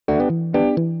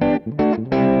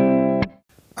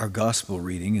Our gospel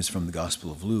reading is from the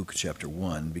Gospel of Luke, chapter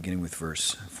 1, beginning with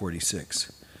verse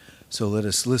 46. So let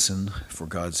us listen for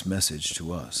God's message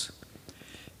to us.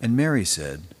 And Mary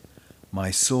said,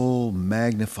 "My soul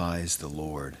magnifies the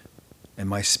Lord, and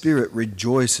my spirit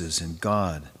rejoices in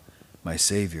God, my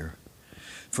Savior,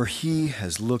 for he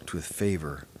has looked with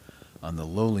favor on the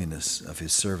lowliness of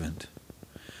his servant.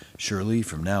 Surely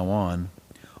from now on,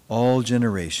 all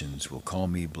generations will call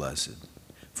me blessed.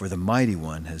 For the Mighty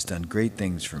One has done great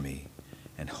things for me,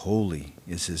 and holy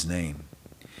is his name.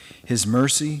 His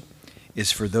mercy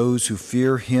is for those who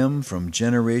fear him from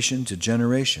generation to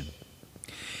generation.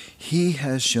 He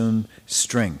has shown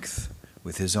strength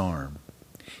with his arm.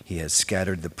 He has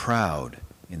scattered the proud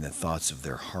in the thoughts of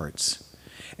their hearts,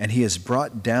 and he has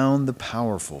brought down the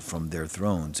powerful from their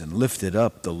thrones and lifted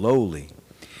up the lowly.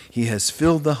 He has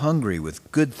filled the hungry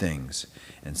with good things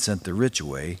and sent the rich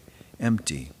away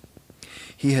empty.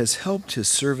 He has helped his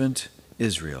servant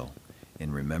Israel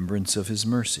in remembrance of his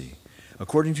mercy,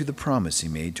 according to the promise he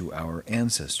made to our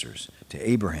ancestors, to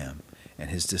Abraham and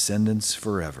his descendants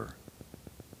forever."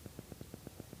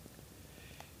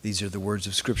 These are the words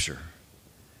of Scripture.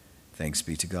 Thanks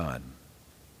be to God.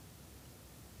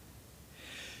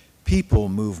 People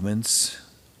movements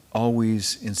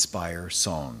always inspire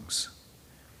songs.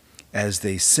 As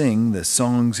they sing, the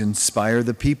songs inspire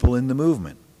the people in the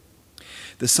movement.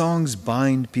 The songs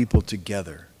bind people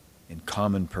together in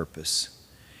common purpose.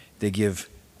 They give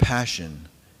passion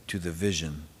to the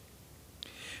vision.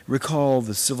 Recall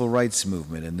the civil rights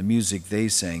movement and the music they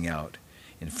sang out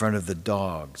in front of the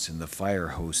dogs and the fire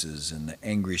hoses and the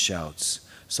angry shouts.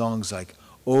 Songs like,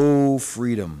 "Oh,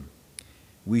 freedom,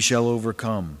 we shall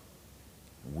overcome,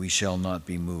 we shall not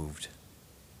be moved."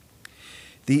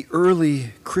 The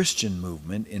early Christian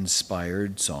movement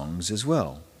inspired songs as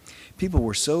well. People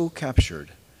were so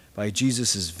captured by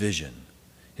Jesus' vision,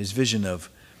 his vision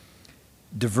of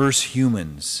diverse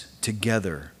humans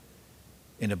together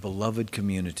in a beloved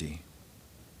community,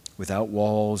 without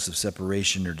walls of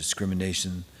separation or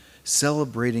discrimination,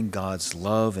 celebrating God's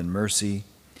love and mercy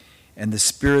and the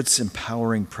Spirit's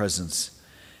empowering presence,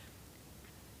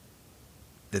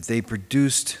 that they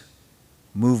produced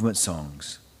movement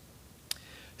songs.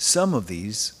 Some of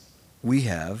these we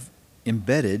have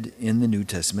embedded in the New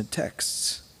Testament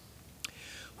texts.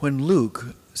 When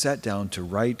Luke sat down to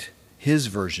write his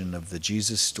version of the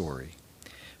Jesus story,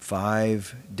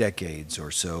 5 decades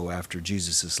or so after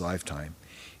Jesus' lifetime,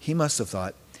 he must have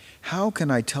thought, how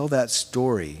can I tell that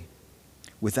story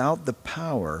without the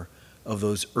power of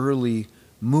those early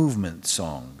movement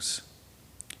songs?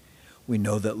 We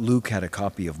know that Luke had a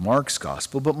copy of Mark's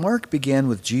gospel, but Mark began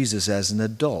with Jesus as an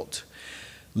adult,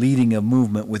 leading a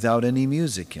movement without any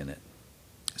music in it.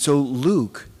 So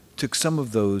Luke took some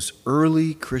of those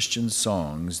early Christian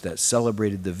songs that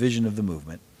celebrated the vision of the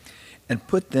movement and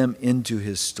put them into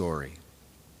his story.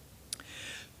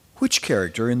 Which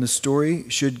character in the story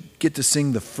should get to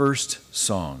sing the first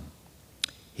song?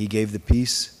 He gave the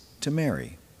piece to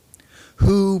Mary.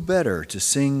 Who better to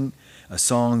sing a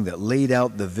song that laid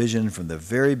out the vision from the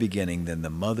very beginning than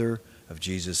the mother of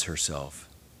Jesus herself?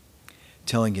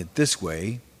 Telling it this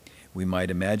way, we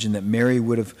might imagine that Mary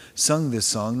would have sung this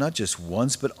song not just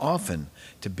once, but often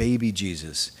to baby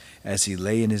Jesus as he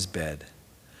lay in his bed.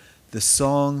 The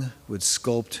song would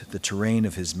sculpt the terrain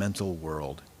of his mental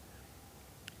world,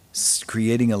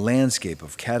 creating a landscape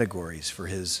of categories for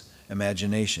his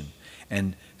imagination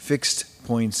and fixed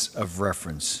points of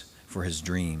reference for his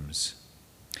dreams.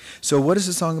 So what is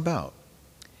the song about?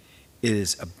 It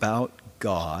is about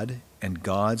God and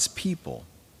God's people.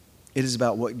 It is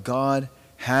about what God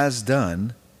has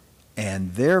done,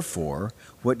 and therefore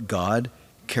what God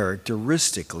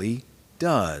characteristically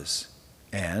does,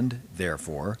 and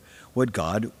therefore what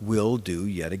God will do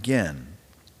yet again.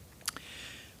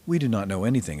 We do not know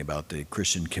anything about the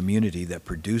Christian community that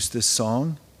produced this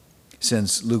song,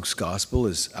 since Luke's gospel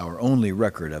is our only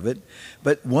record of it,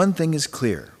 but one thing is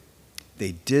clear: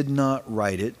 they did not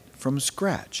write it from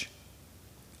scratch.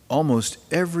 Almost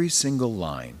every single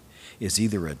line is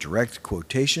either a direct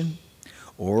quotation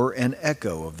or an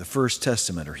echo of the First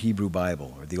Testament or Hebrew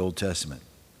Bible or the Old Testament.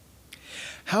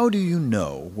 How do you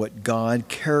know what God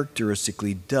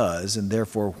characteristically does and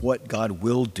therefore what God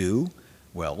will do?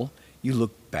 Well, you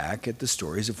look back at the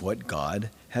stories of what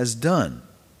God has done.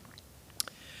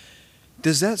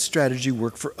 Does that strategy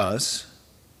work for us?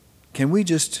 Can we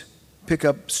just pick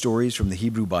up stories from the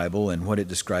Hebrew Bible and what it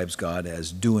describes God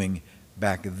as doing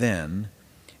back then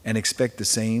and expect the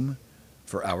same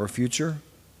for our future?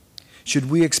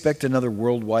 Should we expect another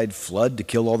worldwide flood to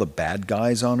kill all the bad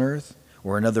guys on earth?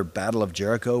 or another battle of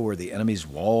Jericho where the enemy's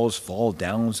walls fall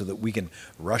down so that we can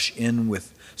rush in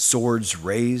with swords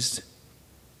raised?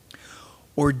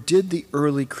 Or did the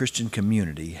early Christian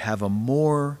community have a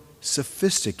more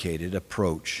sophisticated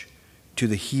approach to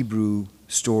the Hebrew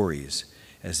stories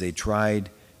as they tried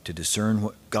to discern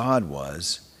what God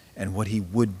was and what he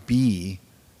would be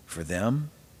for them?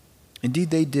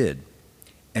 Indeed, they did.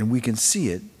 And we can see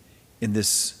it in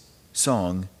this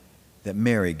song that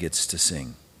Mary gets to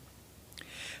sing.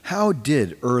 How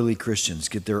did early Christians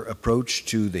get their approach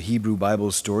to the Hebrew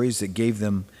Bible stories that gave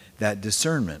them that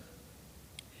discernment?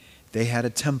 They had a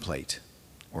template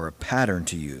or a pattern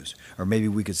to use, or maybe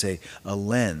we could say a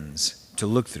lens to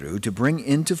look through to bring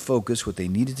into focus what they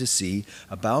needed to see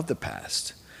about the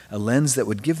past, a lens that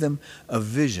would give them a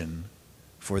vision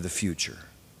for the future.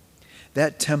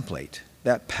 That template,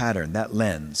 that pattern, that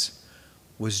lens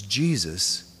was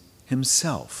Jesus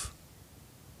himself.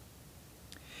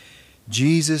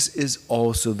 Jesus is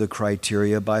also the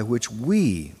criteria by which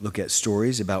we look at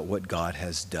stories about what God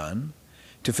has done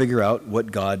to figure out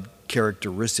what God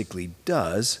characteristically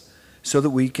does so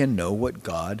that we can know what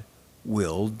God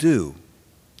will do.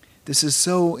 This is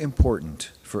so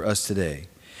important for us today.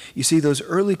 You see, those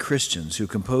early Christians who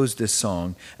composed this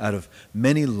song out of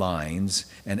many lines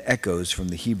and echoes from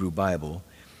the Hebrew Bible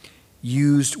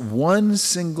used one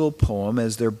single poem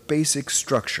as their basic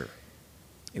structure.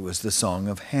 It was the Song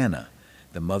of Hannah,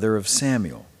 the mother of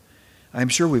Samuel. I'm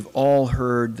sure we've all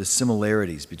heard the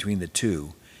similarities between the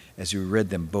two as we read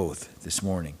them both this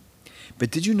morning.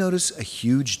 But did you notice a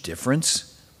huge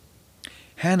difference?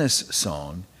 Hannah's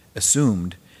song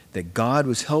assumed that God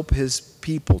would help his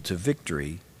people to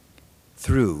victory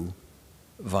through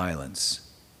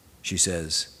violence. She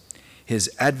says, his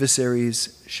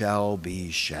adversaries shall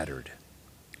be shattered.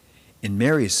 In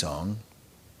Mary's song,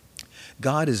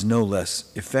 God is no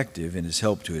less effective in his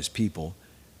help to his people,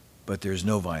 but there's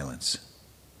no violence.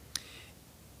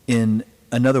 In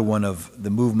another one of the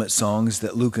movement songs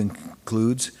that Luke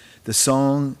includes, the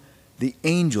song, the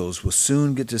angels will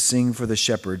soon get to sing for the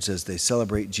shepherds as they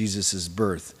celebrate Jesus'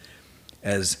 birth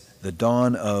as the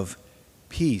dawn of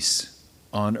peace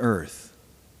on earth,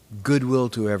 goodwill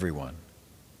to everyone.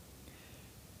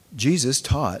 Jesus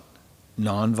taught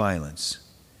nonviolence.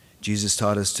 Jesus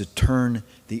taught us to turn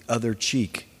the other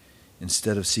cheek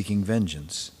instead of seeking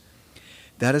vengeance.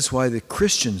 That is why the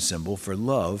Christian symbol for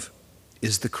love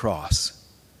is the cross.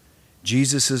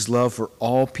 Jesus' love for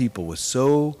all people was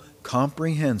so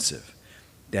comprehensive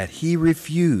that he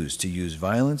refused to use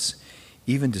violence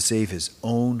even to save his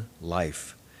own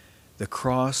life. The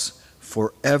cross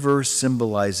forever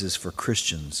symbolizes for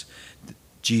Christians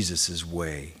Jesus'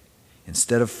 way.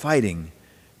 Instead of fighting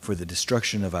for the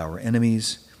destruction of our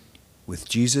enemies, with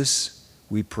Jesus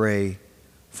we pray,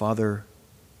 Father,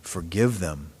 forgive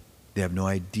them. They have no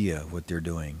idea what they're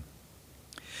doing.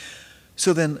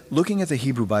 So then, looking at the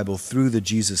Hebrew Bible through the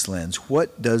Jesus lens,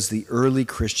 what does the early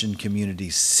Christian community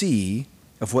see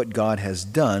of what God has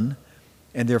done,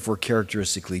 and therefore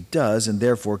characteristically does, and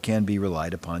therefore can be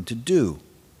relied upon to do?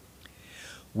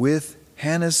 With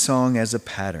Hannah's song as a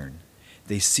pattern,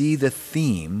 they see the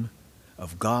theme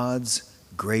of God's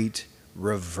great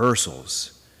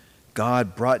reversals.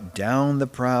 God brought down the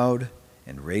proud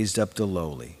and raised up the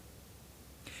lowly.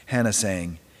 Hannah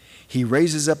sang, he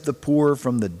raises up the poor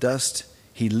from the dust,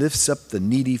 he lifts up the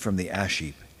needy from the ash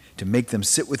heap, to make them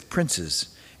sit with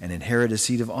princes and inherit a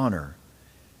seat of honor.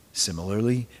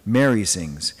 Similarly, Mary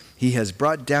sings, he has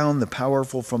brought down the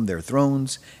powerful from their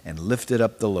thrones and lifted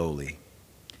up the lowly.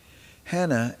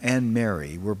 Hannah and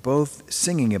Mary were both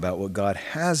singing about what God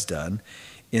has done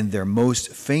in their most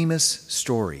famous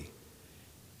story,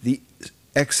 the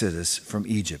Exodus from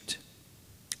Egypt.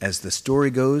 As the story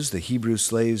goes, the Hebrew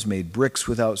slaves made bricks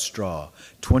without straw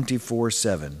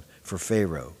 24/7 for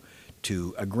Pharaoh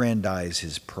to aggrandize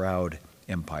his proud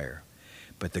empire.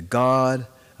 But the God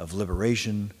of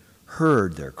liberation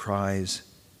heard their cries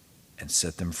and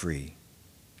set them free.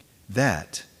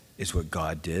 That is what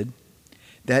God did.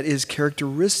 That is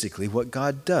characteristically what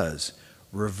God does.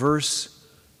 Reverse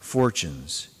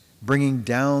fortunes, bringing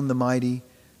down the mighty,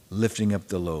 lifting up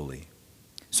the lowly.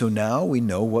 So now we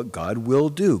know what God will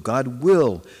do. God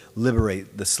will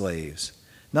liberate the slaves,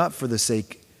 not for the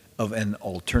sake of an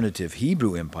alternative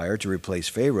Hebrew empire to replace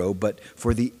Pharaoh, but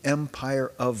for the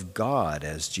empire of God,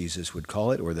 as Jesus would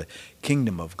call it, or the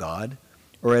kingdom of God,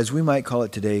 or as we might call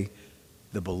it today,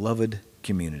 the beloved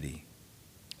community.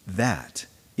 That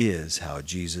is how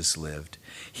Jesus lived.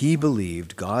 He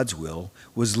believed God's will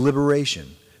was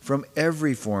liberation from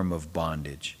every form of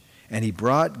bondage, and he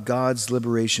brought God's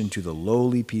liberation to the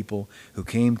lowly people who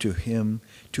came to him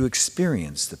to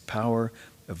experience the power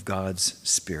of God's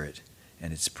Spirit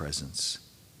and its presence.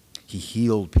 He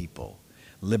healed people,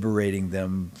 liberating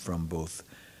them from both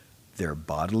their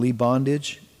bodily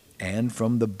bondage and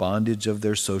from the bondage of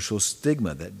their social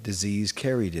stigma that disease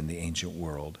carried in the ancient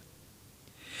world.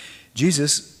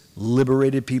 Jesus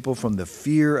liberated people from the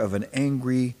fear of an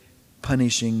angry,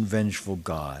 punishing, vengeful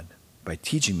God by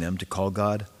teaching them to call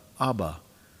God Abba,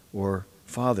 or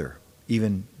Father,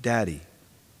 even Daddy.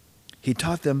 He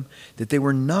taught them that they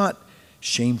were not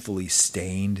shamefully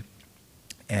stained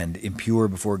and impure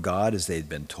before God as they had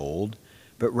been told,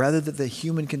 but rather that the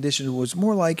human condition was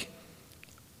more like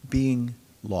being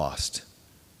lost,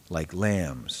 like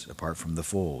lambs apart from the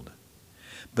fold.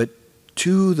 But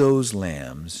to those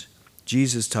lambs,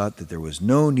 Jesus taught that there was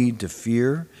no need to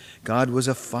fear. God was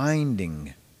a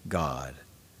finding God,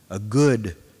 a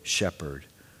good shepherd,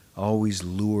 always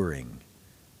luring,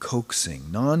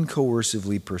 coaxing,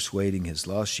 non-coercively persuading his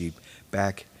lost sheep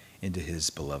back into his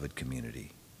beloved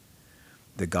community.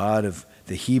 The God of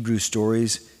the Hebrew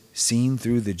stories, seen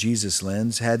through the Jesus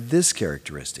lens, had this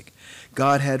characteristic.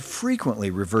 God had frequently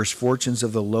reversed fortunes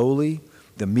of the lowly,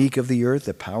 the meek of the earth,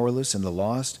 the powerless and the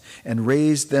lost, and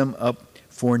raised them up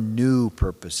for new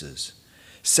purposes.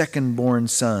 Second-born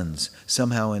sons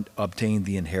somehow obtained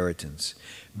the inheritance.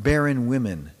 Barren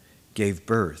women gave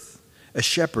birth. A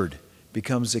shepherd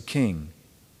becomes a king.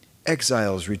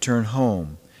 Exiles return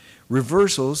home.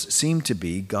 Reversals seem to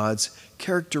be God's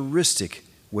characteristic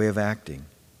way of acting.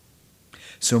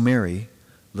 So Mary,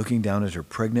 looking down at her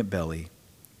pregnant belly,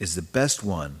 is the best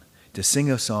one to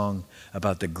sing a song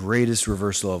about the greatest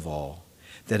reversal of all,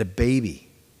 that a baby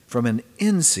from an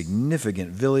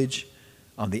insignificant village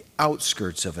on the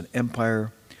outskirts of an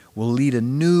empire will lead a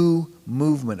new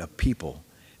movement of people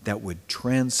that would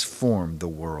transform the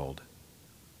world.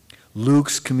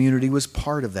 Luke's community was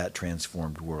part of that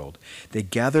transformed world. They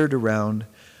gathered around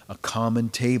a common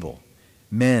table,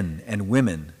 men and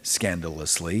women,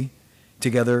 scandalously,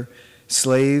 together,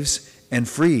 slaves and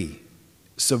free,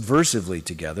 subversively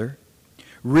together,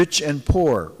 rich and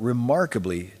poor,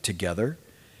 remarkably together,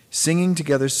 singing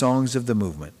together songs of the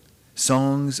movement,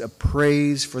 songs of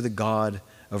praise for the God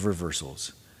of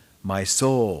reversals. My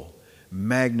soul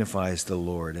magnifies the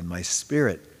Lord, and my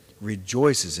spirit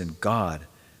rejoices in God,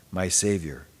 my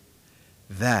Savior.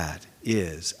 That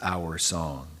is our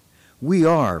song. We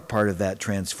are part of that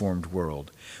transformed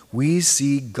world. We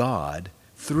see God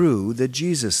through the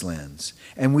Jesus lens,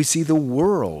 and we see the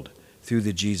world through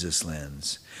the Jesus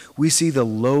lens. We see the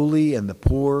lowly and the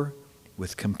poor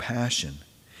with compassion.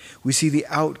 We see the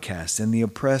outcast and the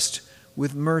oppressed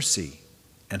with mercy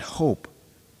and hope.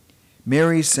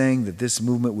 Mary sang that this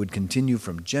movement would continue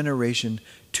from generation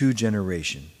to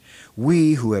generation.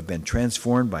 We who have been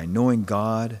transformed by knowing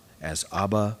God as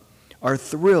Abba are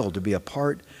thrilled to be a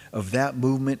part of that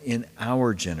movement in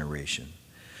our generation.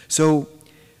 So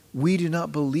we do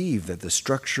not believe that the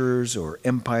structures or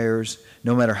empires,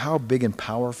 no matter how big and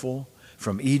powerful,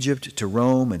 from Egypt to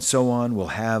Rome and so on, will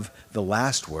have the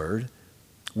last word.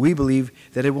 We believe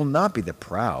that it will not be the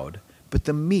proud, but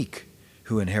the meek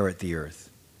who inherit the earth.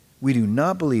 We do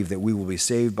not believe that we will be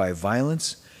saved by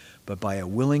violence, but by a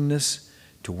willingness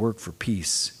to work for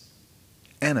peace,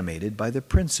 animated by the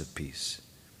Prince of Peace.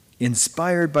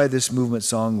 Inspired by this movement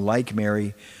song, like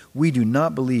Mary, we do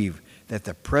not believe that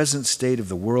the present state of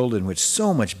the world in which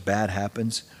so much bad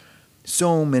happens,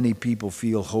 so many people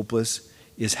feel hopeless,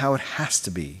 is how it has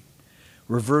to be.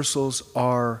 Reversals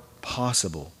are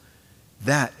possible.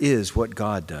 That is what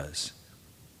God does.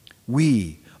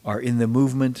 We are in the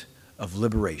movement of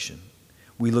liberation.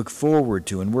 We look forward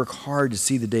to and work hard to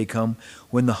see the day come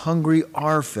when the hungry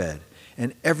are fed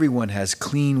and everyone has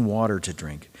clean water to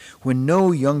drink, when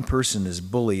no young person is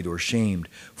bullied or shamed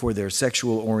for their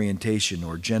sexual orientation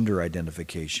or gender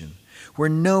identification, where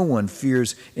no one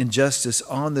fears injustice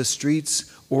on the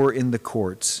streets or in the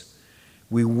courts.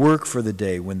 We work for the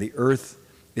day when the earth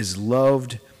is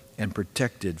loved and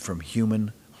protected from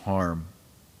human harm,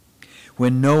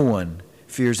 when no one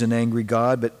fears an angry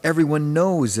God, but everyone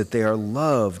knows that they are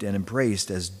loved and embraced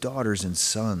as daughters and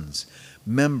sons,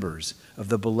 members of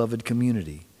the beloved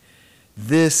community.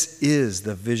 This is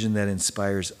the vision that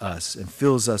inspires us and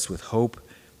fills us with hope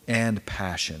and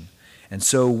passion. And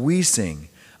so we sing,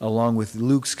 along with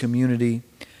Luke's community,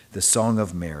 the Song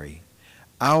of Mary.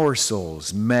 Our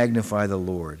souls magnify the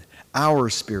Lord. Our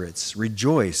spirits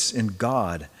rejoice in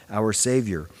God, our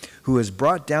Savior, who has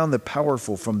brought down the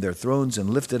powerful from their thrones and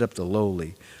lifted up the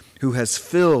lowly, who has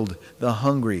filled the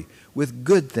hungry with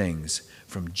good things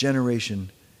from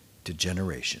generation to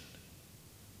generation.